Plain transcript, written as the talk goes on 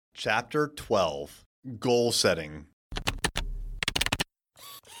Chapter 12, Goal Setting.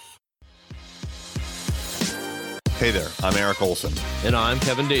 Hey there, I'm Eric Olson. And I'm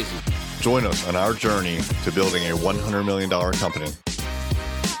Kevin Daisy. Join us on our journey to building a $100 million company.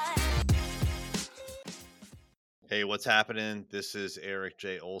 Hey, what's happening? This is Eric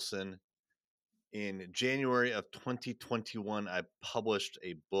J. Olson. In January of 2021, I published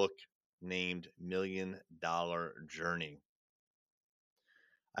a book named $1 Million Journey.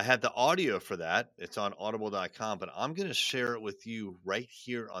 I had the audio for that. It's on audible.com, but I'm going to share it with you right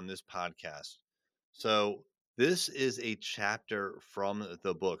here on this podcast. So this is a chapter from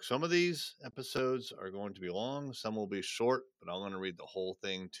the book. Some of these episodes are going to be long. Some will be short, but I'm going to read the whole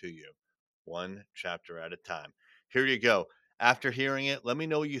thing to you, one chapter at a time. Here you go. After hearing it, let me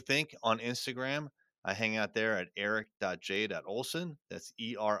know what you think on Instagram. I hang out there at eric.j.olson. That's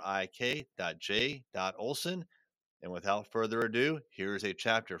ERIK.j.olson. And without further ado, here's a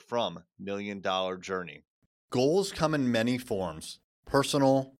chapter from $1 Million Journey. Goals come in many forms: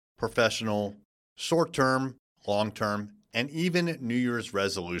 personal, professional, short-term, long-term, and even New Year's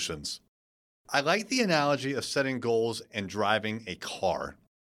resolutions. I like the analogy of setting goals and driving a car.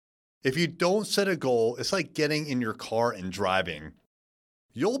 If you don't set a goal, it's like getting in your car and driving.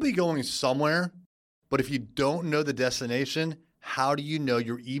 You'll be going somewhere, but if you don't know the destination, how do you know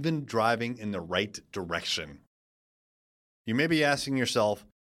you're even driving in the right direction? You may be asking yourself,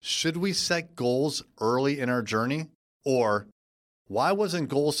 should we set goals early in our journey? Or why wasn't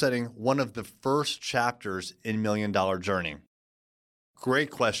goal setting one of the first chapters in $1 Million Journey? Great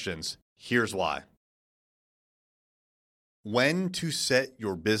questions. Here's why. When to set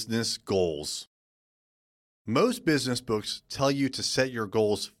your business goals. Most business books tell you to set your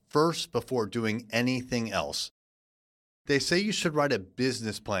goals first before doing anything else. They say you should write a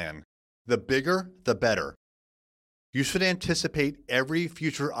business plan. The bigger, the better. You should anticipate every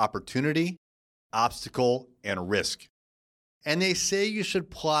future opportunity, obstacle, and risk. And they say you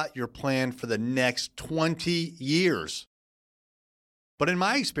should plot your plan for the next 20 years. But in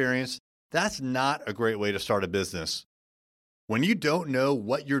my experience, that's not a great way to start a business. When you don't know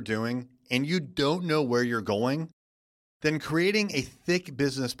what you're doing and you don't know where you're going, then creating a thick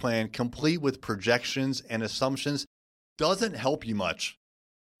business plan complete with projections and assumptions doesn't help you much.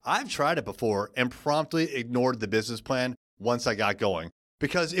 I've tried it before and promptly ignored the business plan once I got going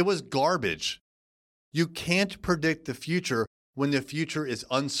because it was garbage. You can't predict the future when the future is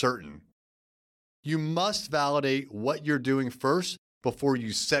uncertain. You must validate what you're doing first before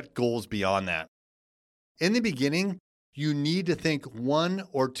you set goals beyond that. In the beginning, you need to think 1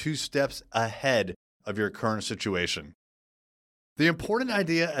 or 2 steps ahead of your current situation. The important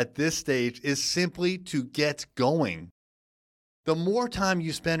idea at this stage is simply to get going. The more time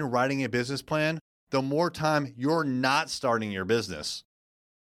you spend writing a business plan, the more time you're not starting your business.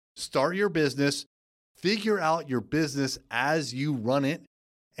 Start your business, figure out your business as you run it,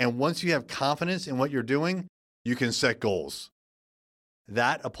 and once you have confidence in what you're doing, you can set goals.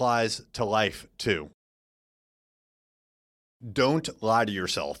 That applies to life too. Don't lie to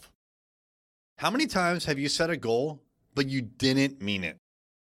yourself. How many times have you set a goal, but you didn't mean it?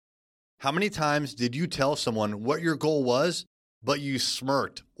 How many times did you tell someone what your goal was, but you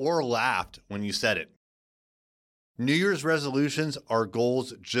smirked or laughed when you said it? New Year's resolutions are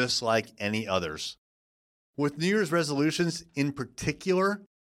goals just like any others. With New Year's resolutions in particular,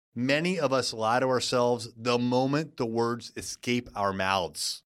 many of us lie to ourselves the moment the words escape our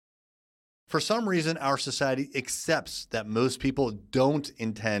mouths. For some reason, our society accepts that most people don't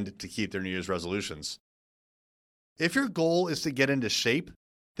intend to keep their New Year's resolutions. If your goal is to get into shape,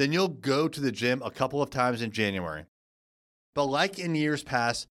 then you'll go to the gym a couple of times in January. But like in years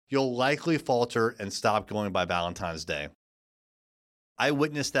past, you'll likely falter and stop going by Valentine's Day. I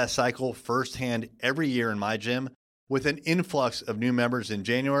witnessed that cycle firsthand every year in my gym with an influx of new members in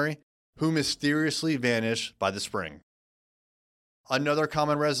January who mysteriously vanish by the spring. Another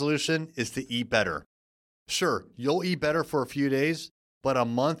common resolution is to eat better. Sure, you'll eat better for a few days, but a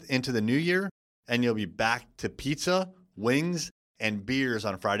month into the new year, and you'll be back to pizza, wings, and beers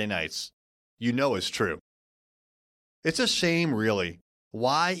on Friday nights. You know it's true. It's a shame, really.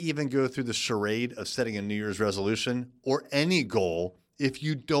 Why even go through the charade of setting a New Year's resolution or any goal if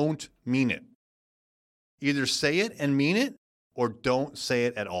you don't mean it? Either say it and mean it, or don't say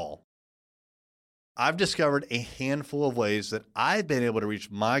it at all. I've discovered a handful of ways that I've been able to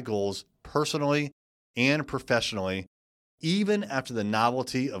reach my goals personally and professionally, even after the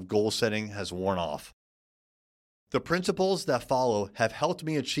novelty of goal setting has worn off. The principles that follow have helped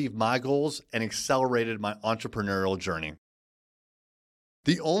me achieve my goals and accelerated my entrepreneurial journey.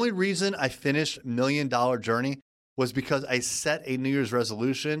 The only reason I finished $1 Million Journey was because I set a New Year's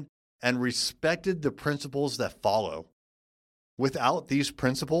resolution and respected the principles that follow. Without these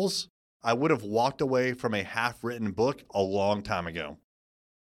principles, I would have walked away from a half-written book a long time ago.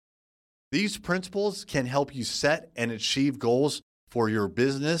 These principles can help you set and achieve goals for your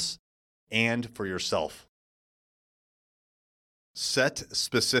business and for yourself. Set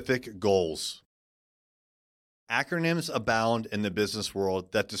specific goals. Acronyms abound in the business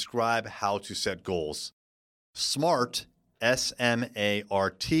world that describe how to set goals. SMART,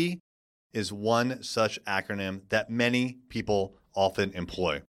 S-M-A-R-T, is one such acronym that many people often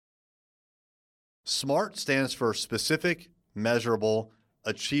employ. SMART stands for specific, measurable,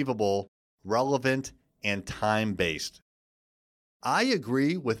 achievable, relevant, and time-based. I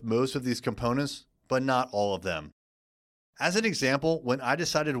agree with most of these components, but not all of them. As an example, when I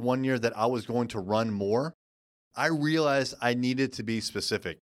decided one year that I was going to run more, I realized I needed to be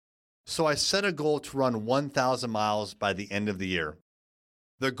specific. So I set a goal to run 1,000 miles by the end of the year.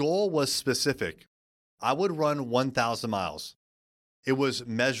 The goal was specific. I would run 1,000 miles. It was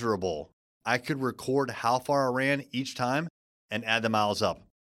measurable. I could record how far I ran each time and add the miles up.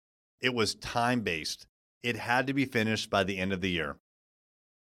 It was time-based. It had to be finished by the end of the year.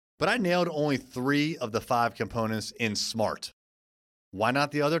 But I nailed only 3 of the 5 components in SMART. Why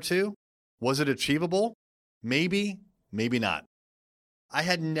not the other 2? Was it achievable? Maybe, maybe not. I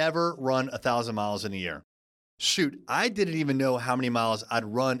had never run 1,000 miles in a year. Shoot, I didn't even know how many miles I'd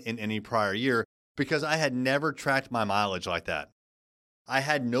run in any prior year because I had never tracked my mileage like that. I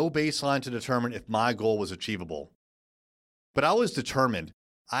had no baseline to determine if my goal was achievable. But I was determined.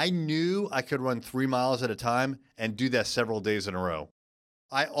 I knew I could run 3 miles at a time and do that several days in a row.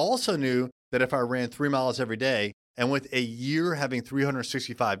 I also knew that if I ran 3 miles every day, and with a year having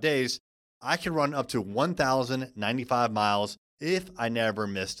 365 days, I could run up to 1,095 miles if I never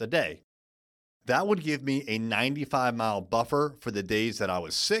missed a day. That would give me a 95-mile buffer for the days that I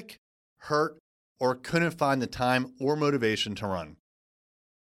was sick, hurt, or couldn't find the time or motivation to run.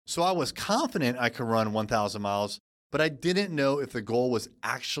 So I was confident I could run 1,000 miles, but I didn't know if the goal was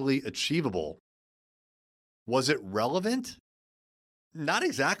actually achievable. Was it relevant? Not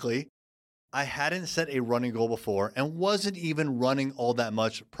exactly. I hadn't set a running goal before and wasn't even running all that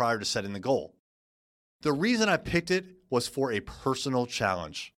much prior to setting the goal. The reason I picked it was for a personal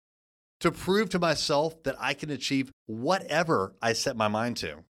challenge, to prove to myself that I can achieve whatever I set my mind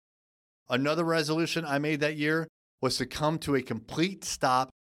to. Another resolution I made that year was to come to a complete stop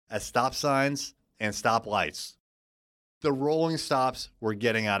at stop signs and stop lights. The rolling stops were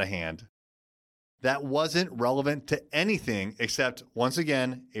getting out of hand. That wasn't relevant to anything except, once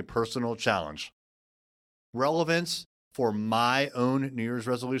again, a personal challenge. Relevance, for my own New Year's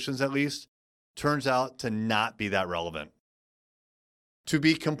resolutions at least, turns out to not be that relevant. To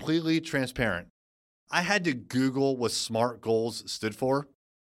be completely transparent, I had to Google what SMART goals stood for.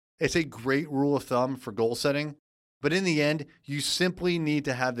 It's a great rule of thumb for goal setting, but in the end, you simply need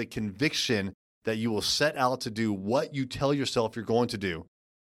to have the conviction that you will set out to do what you tell yourself you're going to do.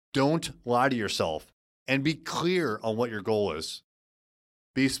 Don't lie to yourself and be clear on what your goal is.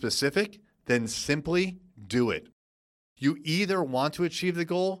 Be specific, then simply do it. You either want to achieve the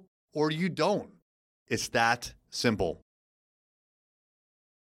goal or you don't. It's that simple.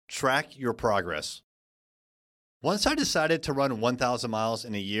 Track your progress. Once I decided to run 1,000 miles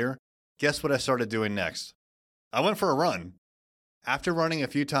in a year, guess what I started doing next? I went for a run. After running a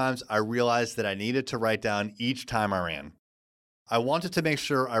few times, I realized that I needed to write down each time I ran. I wanted to make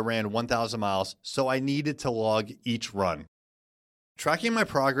sure I ran 1,000 miles, so I needed to log each run. Tracking my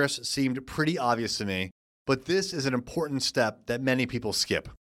progress seemed pretty obvious to me, but this is an important step that many people skip.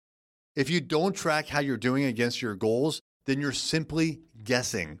 If you don't track how you're doing against your goals, then you're simply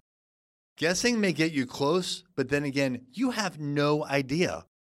guessing. Guessing may get you close, but then again, you have no idea.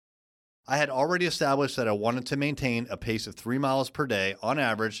 I had already established that I wanted to maintain a pace of 3 miles per day on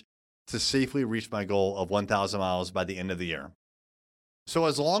average to safely reach my goal of 1,000 miles by the end of the year. So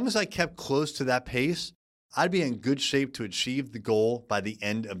as long as I kept close to that pace, I'd be in good shape to achieve the goal by the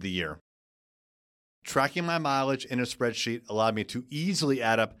end of the year. Tracking my mileage in a spreadsheet allowed me to easily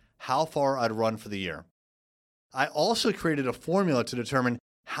add up how far I'd run for the year. I also created a formula to determine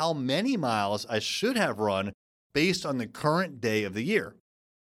how many miles I should have run based on the current day of the year.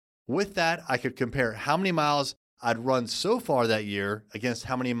 With that, I could compare how many miles I'd run so far that year against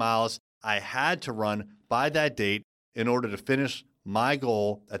how many miles I had to run by that date in order to finish my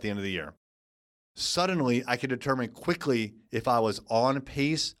goal at the end of the year. Suddenly, I could determine quickly if I was on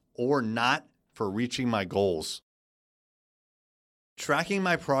pace or not for reaching my goals. Tracking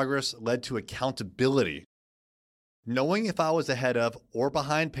my progress led to accountability. Knowing if I was ahead of or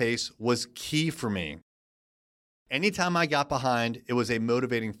behind pace was key for me. Anytime I got behind, it was a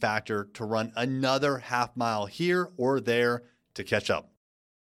motivating factor to run another half mile here or there to catch up.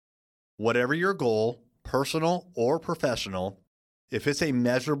 Whatever your goal, personal or professional, if it's a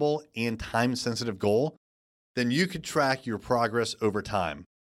measurable and time-sensitive goal, then you can track your progress over time.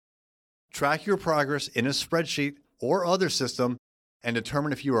 Track your progress in a spreadsheet or other system and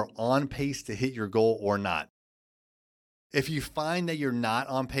determine if you are on pace to hit your goal or not. If you find that you're not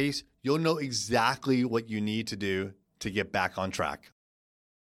on pace, you'll know exactly what you need to do to get back on track.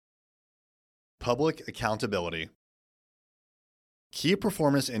 Public accountability. Key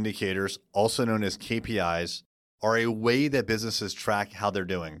performance indicators, also known as KPIs, are a way that businesses track how they're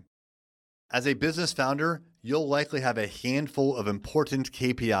doing. As a business founder, you'll likely have a handful of important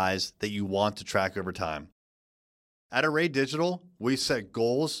KPIs that you want to track over time. At Array Digital, we set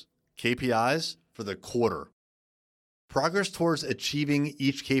goals, KPIs, for the quarter. Progress towards achieving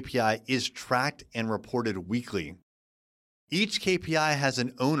each KPI is tracked and reported weekly. Each KPI has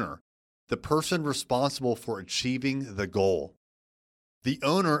an owner, the person responsible for achieving the goal. The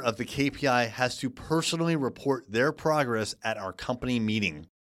owner of the KPI has to personally report their progress at our company meeting.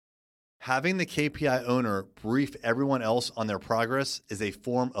 Having the KPI owner brief everyone else on their progress is a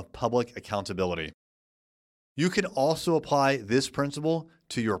form of public accountability. You can also apply this principle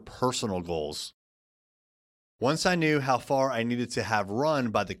to your personal goals. Once I knew how far I needed to have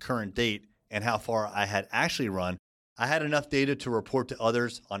run by the current date and how far I had actually run, I had enough data to report to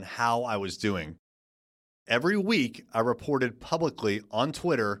others on how I was doing. Every week, I reported publicly on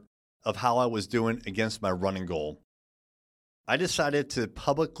Twitter of how I was doing against my running goal. I decided to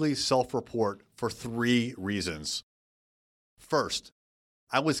publicly self-report for 3 reasons. First,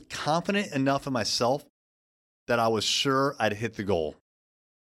 I was confident enough in myself that I was sure I'd hit the goal.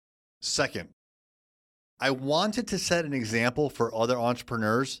 Second, I wanted to set an example for other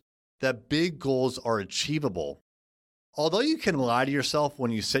entrepreneurs that big goals are achievable. Although you can lie to yourself when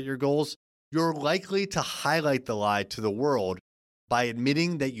you set your goals, you're likely to highlight the lie to the world by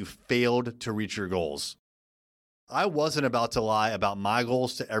admitting that you failed to reach your goals. I wasn't about to lie about my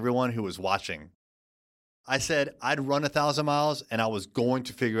goals to everyone who was watching. I said I'd run 1,000 miles and I was going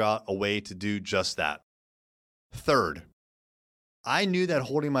to figure out a way to do just that. Third, I knew that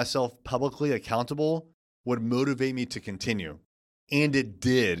holding myself publicly accountable would motivate me to continue. And it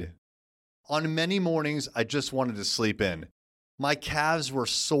did. On many mornings, I just wanted to sleep in. My calves were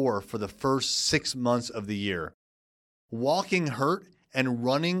sore for the first 6 months of the year. Walking hurt and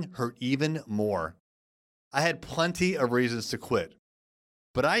running hurt even more. I had plenty of reasons to quit,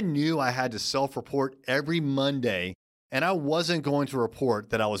 but I knew I had to self-report every Monday, and I wasn't going to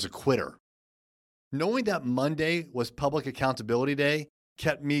report that I was a quitter. Knowing that Monday was Public Accountability Day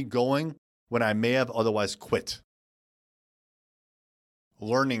kept me going when I may have otherwise quit.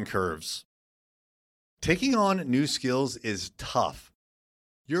 Learning curves. Taking on new skills is tough.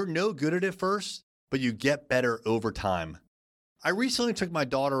 You're no good at it first, but you get better over time. I recently took my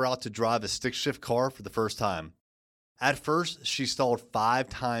daughter out to drive a stick shift car for the first time. At first, she stalled 5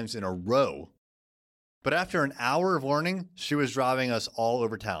 times in a row. But after an hour of learning, she was driving us all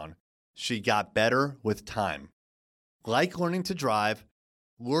over town. She got better with time. Like learning to drive,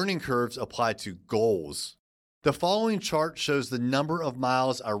 learning curves apply to goals. The following chart shows the number of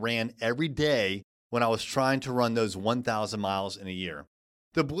miles I ran every day when I was trying to run those 1,000 miles in a year.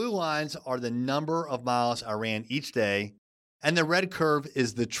 The blue lines are the number of miles I ran each day, and the red curve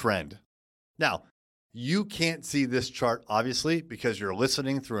is the trend. Now, you can't see this chart, obviously, because you're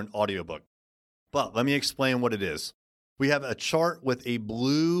listening through an audiobook. But let me explain what it is. We have a chart with a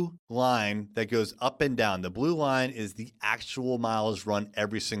blue line that goes up and down. The blue line is the actual miles run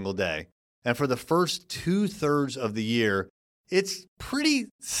every single day. And for the first 2/3 of the year, it's pretty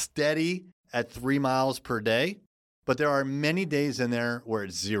steady at 3 miles per day. But there are many days in there where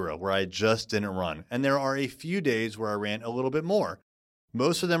it's 0, where I just didn't run. And there are a few days where I ran a little bit more.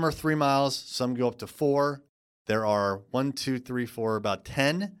 Most of them are 3 miles. Some go up to 4. There are 1, 2, 3, 4, about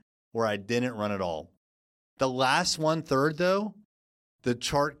 10 where I didn't run at all. The last 1/3, though, the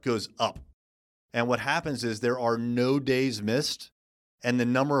chart goes up. And what happens is there are no days missed, and the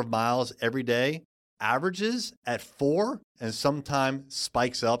number of miles every day averages at 4 and sometimes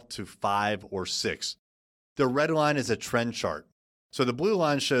spikes up to 5 or 6. The red line is a trend chart. So the blue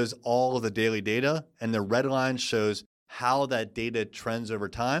line shows all of the daily data, and the red line shows how that data trends over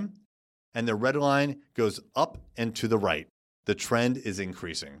time. And the red line goes up and to the right. The trend is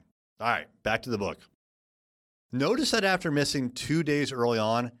increasing. All right, back to the book. Notice that after missing 2 days early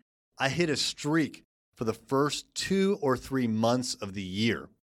on, I hit a streak for the first 2 or 3 months of the year.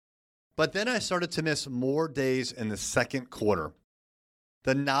 But then I started to miss more days in the second quarter.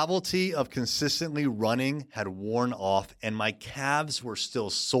 The novelty of consistently running had worn off and my calves were still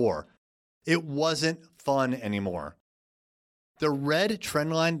sore. It wasn't fun anymore. The red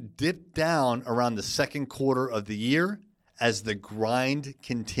trend line dipped down around the second quarter of the year as the grind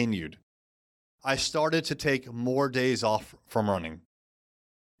continued. I started to take more days off from running.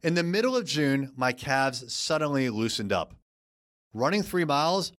 In the middle of June, my calves suddenly loosened up. Running 3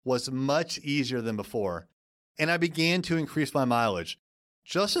 miles was much easier than before, and I began to increase my mileage,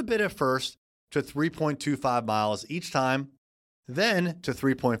 just a bit at first to 3.25 miles each time, then to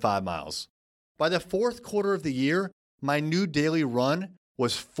 3.5 miles. By the fourth quarter of the year, my new daily run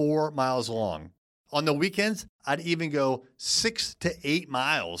was 4 miles long. On the weekends, I'd even go 6 to 8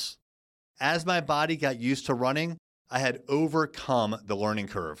 miles. As my body got used to running, I had overcome the learning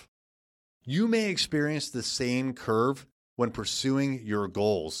curve. You may experience the same curve when pursuing your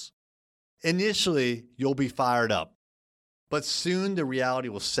goals. Initially, you'll be fired up, but soon the reality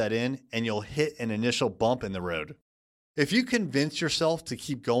will set in and you'll hit an initial bump in the road. If you convince yourself to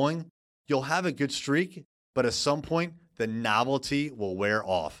keep going, you'll have a good streak, but at some point, the novelty will wear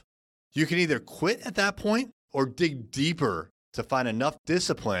off. You can either quit at that point or dig deeper to find enough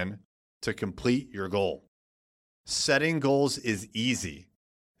discipline to complete your goal. Setting goals is easy.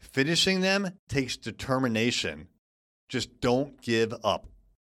 Finishing them takes determination. Just don't give up.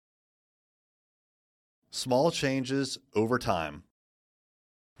 Small changes over time.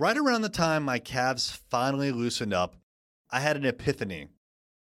 Right around the time my calves finally loosened up, I had an epiphany.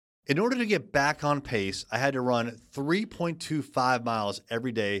 In order to get back on pace, I had to run 3.25 miles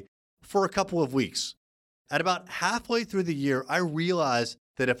every day for a couple of weeks. At about halfway through the year, I realized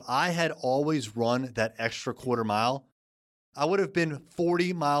that if I had always run that extra quarter mile, I would have been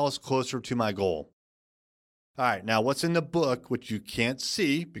 40 miles closer to my goal. All right, now what's in the book, which you can't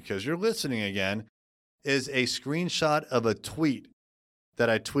see because you're listening again, is a screenshot of a tweet that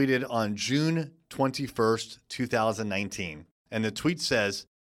I tweeted on June 21st, 2019. And the tweet says,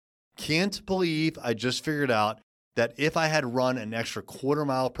 "Can't believe I just figured out that if I had run an extra quarter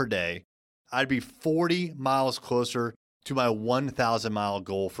mile per day, I'd be 40 miles closer to my 1,000 mile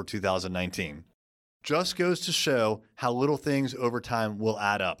goal for 2019. Just goes to show how little things over time will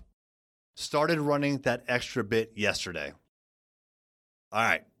add up. Started running that extra bit yesterday." All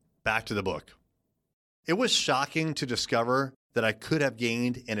right, back to the book. It was shocking to discover that I could have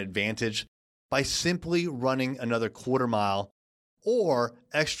gained an advantage by simply running another quarter mile or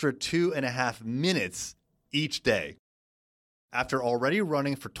extra 2.5 minutes each day. After already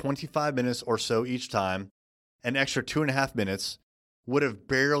running for 25 minutes or so each time, an extra 2.5 minutes would have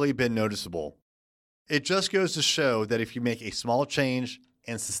barely been noticeable. It just goes to show that if you make a small change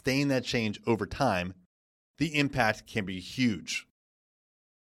and sustain that change over time, the impact can be huge.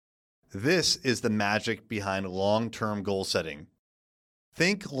 This is the magic behind long-term goal setting.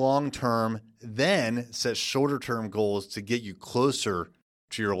 Think long-term, then set shorter-term goals to get you closer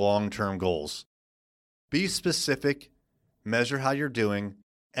to your long-term goals. Be specific, measure how you're doing,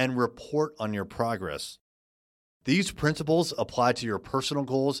 and report on your progress. These principles apply to your personal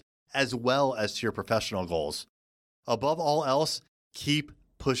goals as well as to your professional goals. Above all else, keep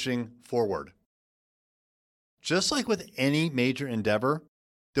pushing forward. Just like with any major endeavor,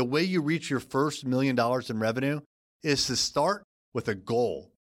 the way you reach your first $1 million in revenue is to start with a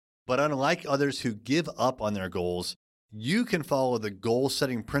goal. But unlike others who give up on their goals, you can follow the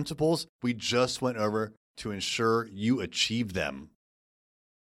goal-setting principles we just went over to ensure you achieve them.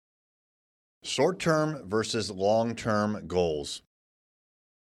 Short-term versus long-term goals.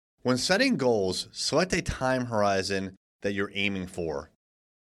 When setting goals, select a time horizon that you're aiming for.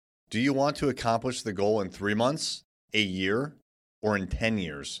 Do you want to accomplish the goal in 3 months, a year, or in 10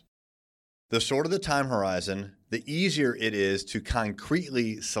 years? The shorter the time horizon, the easier it is to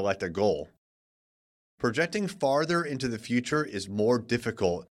concretely select a goal. Projecting farther into the future is more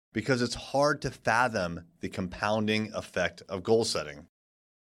difficult because it's hard to fathom the compounding effect of goal setting.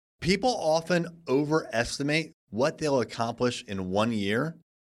 People often overestimate what they'll accomplish in 1 year,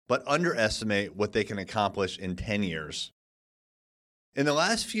 but underestimate what they can accomplish in 10 years. In the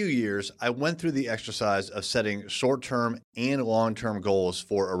last few years, I went through the exercise of setting short-term and long-term goals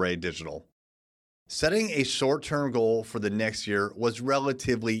for Array Digital. Setting a short-term goal for the next year was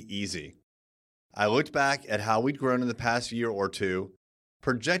relatively easy. I looked back at how we'd grown in the past year or two,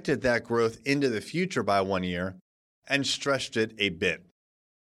 projected that growth into the future by 1 year, and stretched it a bit.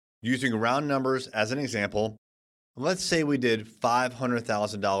 Using round numbers as an example, let's say we did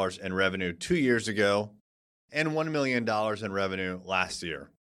 $500,000 in revenue 2 years ago and $1 million in revenue last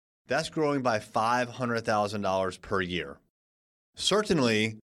year. That's growing by $500,000 per year.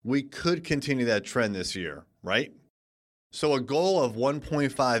 Certainly, we could continue that trend this year, right? So a goal of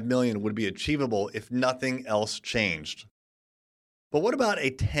 1.5 million would be achievable if nothing else changed. But what about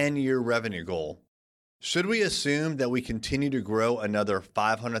a 10-year revenue goal? Should we assume that we continue to grow another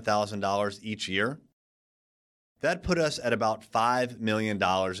 $500,000 each year? That put us at about $5 million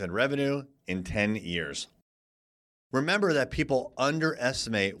in revenue in 10 years. Remember that people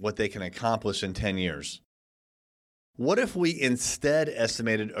underestimate what they can accomplish in 10 years. What if we instead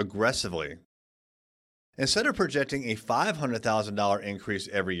estimated aggressively? Instead of projecting a $500,000 increase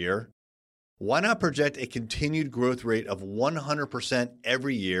every year, why not project a continued growth rate of 100%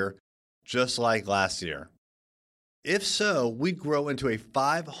 every year, just like last year? If so, we'd grow into a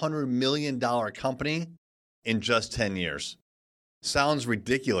 $500 million company in just 10 years. Sounds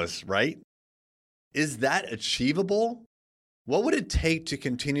ridiculous, right? Is that achievable? What would it take to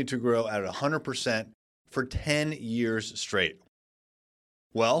continue to grow at 100% for 10 years straight?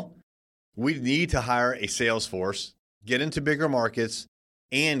 Well, we'd need to hire a sales force, get into bigger markets,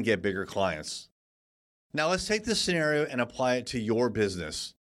 and get bigger clients. Now let's take this scenario and apply it to your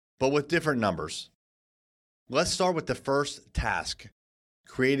business, but with different numbers. Let's start with the first task,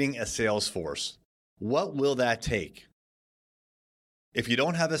 creating a sales force. What will that take? If you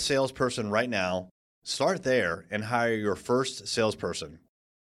don't have a salesperson right now, start there and hire your first salesperson.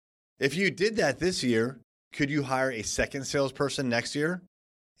 If you did that this year, could you hire a second salesperson next year,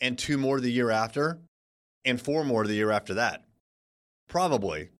 and 2 more the year after, and 4 more the year after that?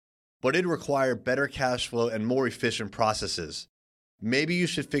 Probably, but it'd require better cash flow and more efficient processes. Maybe you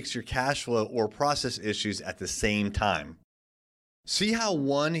should fix your cash flow or process issues at the same time. See how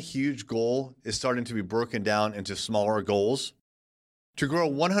one huge goal is starting to be broken down into smaller goals? To grow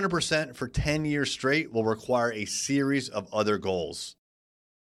 100% for 10 years straight will require a series of other goals.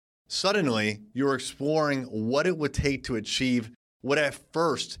 Suddenly, you're exploring what it would take to achieve what at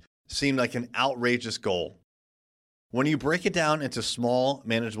first seemed like an outrageous goal. When you break it down into small,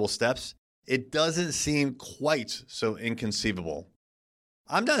 manageable steps, it doesn't seem quite so inconceivable.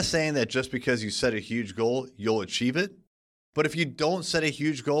 I'm not saying that just because you set a huge goal, you'll achieve it, but if you don't set a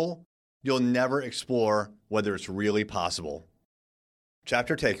huge goal, you'll never explore whether it's really possible.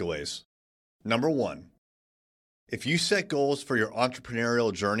 Chapter takeaways. Number 1, if you set goals for your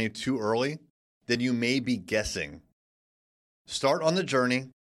entrepreneurial journey too early, then you may be guessing. Start on the journey,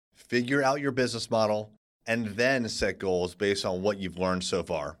 figure out your business model, and then set goals based on what you've learned so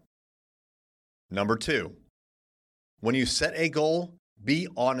far. Number 2, when you set a goal, be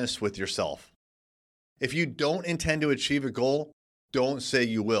honest with yourself. If you don't intend to achieve a goal, don't say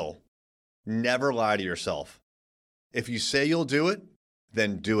you will. Never lie to yourself. If you say you'll do it,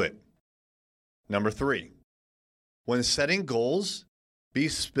 then do it. Number 3, when setting goals, be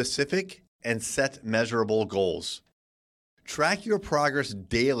specific and set measurable goals. Track your progress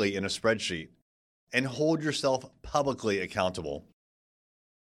daily in a spreadsheet and hold yourself publicly accountable.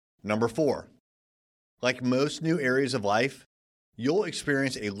 Number 4, like most new areas of life, you'll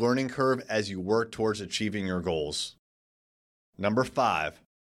experience a learning curve as you work towards achieving your goals. Number 5,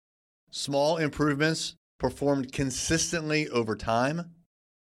 small improvements performed consistently over time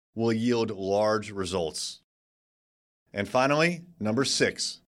will yield large results. And finally, number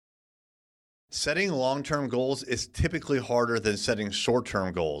 6, setting long-term goals is typically harder than setting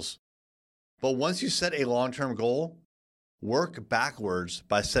short-term goals. But once you set a long-term goal, work backwards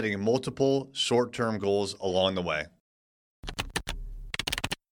by setting multiple short-term goals along the way.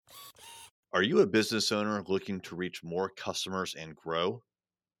 Are you a business owner looking to reach more customers and grow?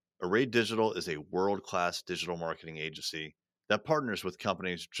 Array Digital is a world-class digital marketing agency that partners with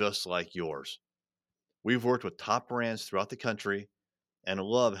companies just like yours. We've worked with top brands throughout the country and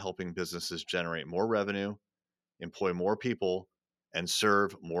love helping businesses generate more revenue, employ more people, and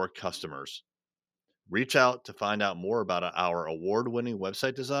serve more customers. Reach out to find out more about our award-winning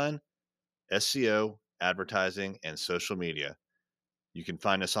website design, SEO, advertising, and social media. You can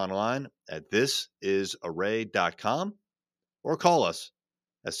find us online at thisisarray.com or call us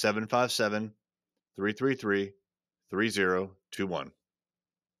at 757-333-3021.